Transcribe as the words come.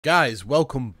Guys,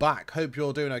 welcome back. Hope you're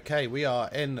all doing okay. We are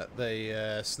in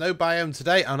the snow biome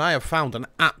today, and I have found an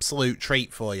absolute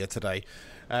treat for you today.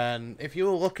 And if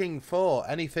you're looking for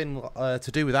anything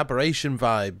to do with Abberation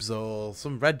vibes, or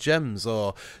some red gems,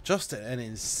 or just an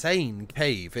insane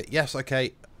cave, yes,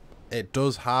 okay, it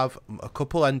does have a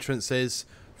couple entrances.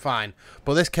 Fine,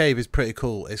 but this cave is pretty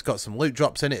cool. It's got some loot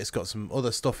drops in it. It's got some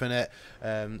other stuff in it.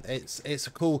 It's a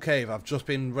cool cave. I've just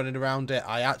been running around it.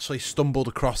 I actually stumbled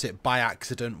across it by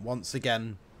accident once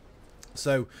again.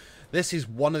 So this is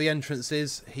one of the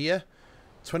entrances here.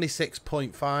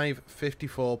 26.5,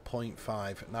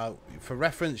 54.5. Now, for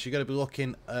reference, you're going to be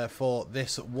looking for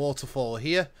this waterfall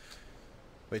here,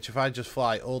 which if I just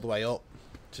fly all the way up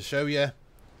to show you, you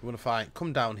want to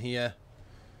come down here.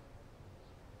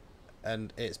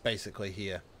 And it's basically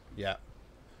here. Yeah.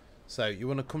 So you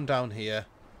want to come down here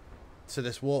to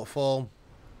this waterfall.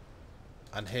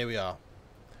 And here we are.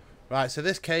 Right, so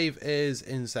this cave is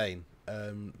insane.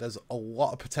 There's a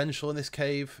lot of potential in this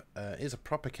cave. It is a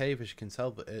proper cave, as you can tell,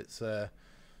 but it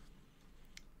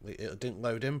didn't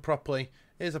load in properly.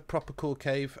 It is a proper cool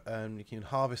cave. You can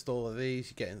harvest all of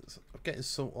these. You're getting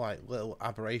some like little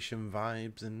aberration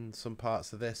vibes in some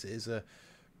parts of this. It is a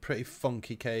pretty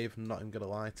funky cave, I'm not even going to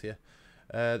lie to you.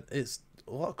 It's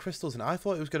a lot of crystals, and I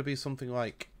thought it was going to be something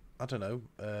like, I don't know,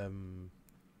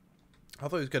 I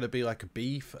thought it was going to be like a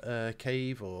beef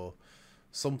cave or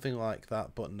something like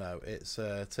that, but no, it's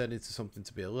turned into something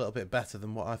to be a little bit better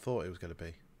than what I thought it was going to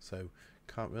be, so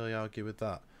can't really argue with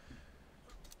that.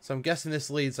 So I'm guessing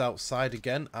this leads outside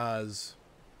again, as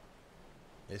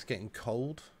it's getting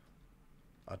cold.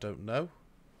 I don't know.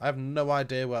 I have no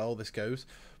idea where all this goes.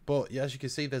 But yeah, as you can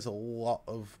see, there's a lot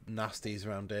of nasties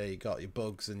around here. You got your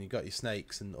bugs and you got your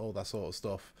snakes and all that sort of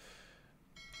stuff.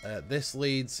 This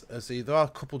leads, see, there are a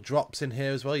couple drops in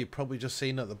here as well. You've probably just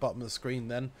seen at the bottom of the screen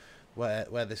then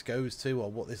where this goes to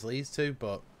or what this leads to.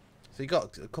 But so you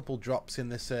got a couple drops in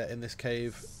this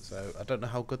cave. So I don't know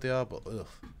how good they are, but ugh.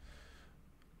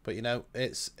 But you know,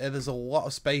 there's a lot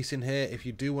of space in here. If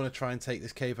you do want to try and take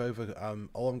this cave over,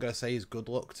 all I'm going to say is good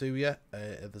luck to you.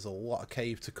 There's a lot of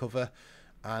cave to cover.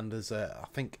 And there's I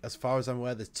think, as far as I'm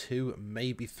aware, there's 2,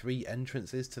 maybe 3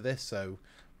 entrances to this, so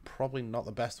probably not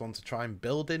the best one to try and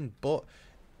build in, but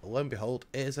lo and behold,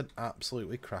 it is an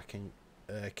absolutely cracking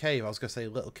cave. I was going to say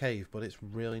little cave, but it's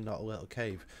really not a little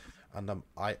cave, and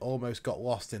I almost got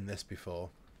lost in this before.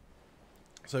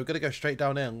 So we're going to go straight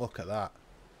down here and look at that.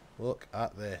 Look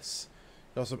at this.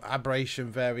 Got some aberration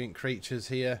variant creatures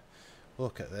here.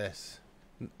 Look at this.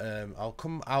 I'll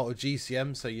come out of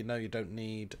GCM, so you know you don't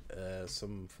need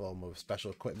some form of special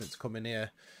equipment to come in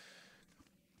here.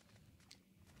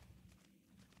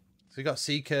 So you got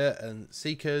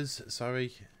Seekers,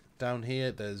 sorry, down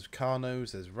here. There's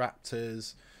Carnos, there's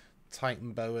Raptors,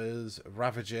 Titan Boas,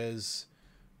 Ravagers.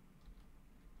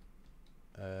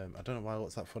 I don't know why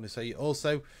what's that funny. So you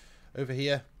also, over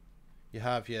here, you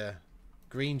have your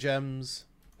green gems,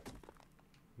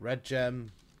 red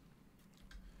gem.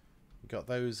 Got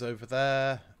those over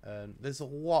there. There's a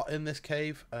lot in this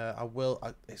cave.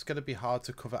 It's going to be hard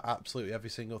to cover absolutely every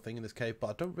single thing in this cave, but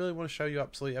I don't really want to show you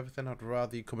absolutely everything. I'd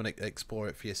rather you come and explore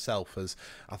it for yourself, as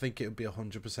I think it would be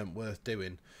 100% worth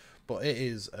doing. But it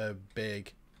is a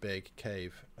big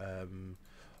cave.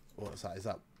 What's that? Is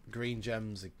that green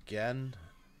gems again?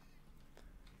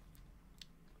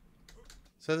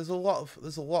 So there's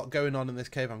a lot going on in this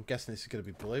cave. I'm guessing this is going to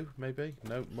be blue, maybe.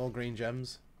 No, more green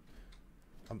gems.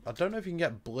 I don't know if you can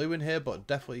get blue in here, but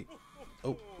definitely...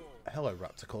 Oh, hello,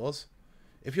 Raptor Claus.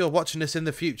 If you're watching this in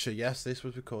the future, yes, this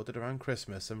was recorded around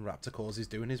Christmas, and Raptor Claus is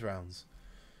doing his rounds.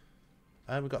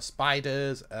 And we've got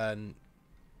spiders and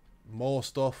more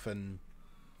stuff, and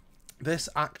this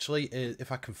actually is,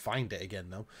 if I can find it again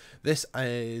though, this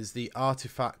is the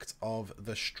artifact of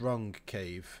the Strong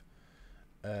Cave.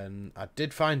 And I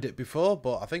did find it before,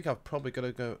 but I think I've probably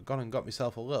gone and got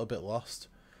myself a little bit lost.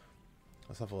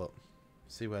 Let's have a look.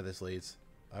 See where this leads.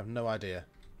 I have no idea.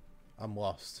 I'm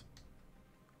lost.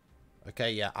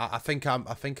 Okay, yeah, I think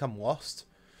I'm lost.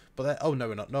 But oh no,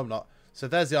 we're not. No, I'm not. So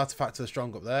there's the artifact of the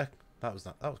Strong up there. That was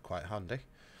quite handy.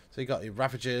 So you got your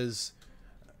Ravagers.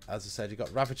 As I said, you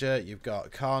got Ravager. You've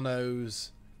got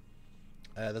Carnos.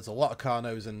 There's a lot of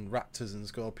Carnos and Raptors and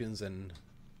Scorpions and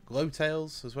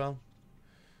Glowtails as well.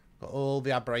 Got all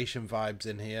the Abberation vibes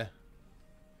in here.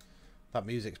 That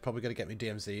music's probably going to get me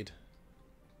DMC'd.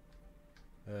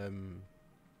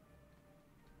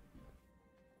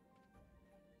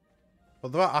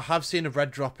 Although I have seen a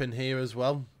red drop in here as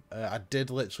well. I did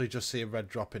literally just see a red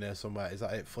drop in here somewhere. Is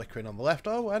that it flickering on the left?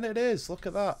 Oh, and it is. Look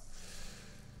at that.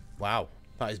 Wow,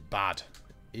 that is bad.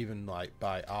 Even like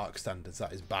by Arc standards,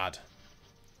 that is bad.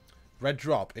 red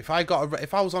drop. If I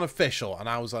was on official and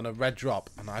I was on a red drop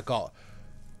and I got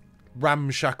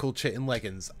ramshackle chitin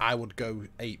leggings, I would go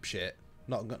ape shit.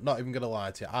 Not even gonna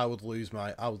lie to you. I would lose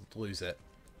it.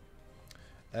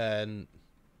 And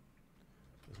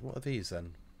what are these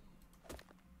then?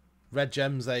 Red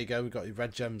gems, there you go. We've got your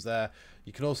red gems there.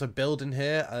 You can also build in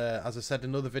here. As I said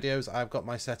in other videos, I've got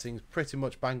my settings pretty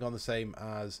much bang on the same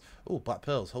as... Oh, black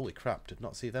pearls. Holy crap. Did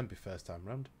not see them be first time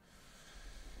round.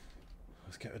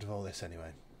 Let's get rid of all this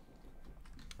anyway.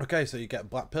 Okay, so you get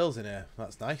black pearls in here.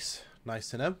 That's nice. Nice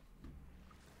to know.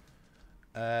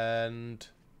 And...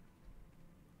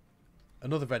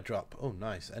 another red drop. Oh,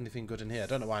 nice. Anything good in here? I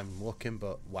don't know why I'm looking,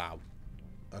 but wow.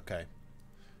 Okay.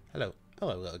 Hello.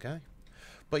 Hello, little guy.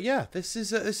 But yeah, this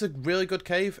is a really good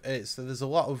cave. There's a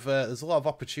lot of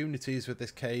opportunities with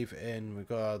this cave in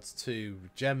regards to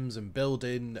gems and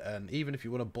building, and even if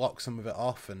you want to block some of it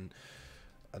off, and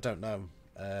I don't know,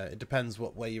 it depends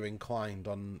what way you're inclined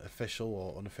on official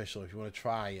or unofficial. If you want to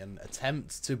try and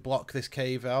attempt to block this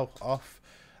cave off,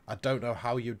 I don't know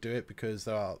how you do it, because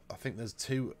I think there's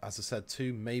two, as I said,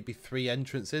 two maybe three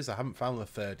entrances. I haven't found the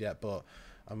third yet, but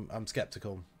I'm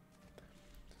skeptical.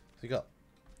 So you got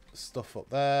stuff up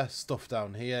there, stuff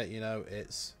down here, you know,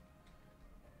 it's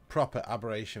proper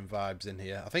aberration vibes in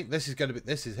here. I think this is going to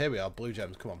be, here we are, blue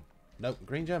gems, come on. Nope,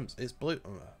 green gems, it's blue,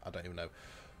 I don't even know.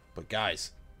 But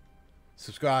guys,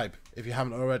 subscribe if you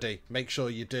haven't already, make sure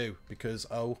you do, because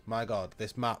oh my god,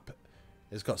 this map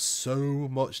has got so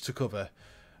much to cover.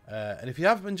 And if you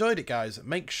have enjoyed it, guys,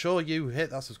 make sure you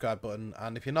hit that subscribe button,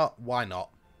 and if you're not, why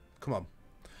not? Come on.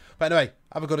 But anyway,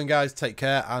 have a good one, guys, take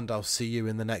care, and I'll see you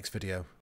in the next video.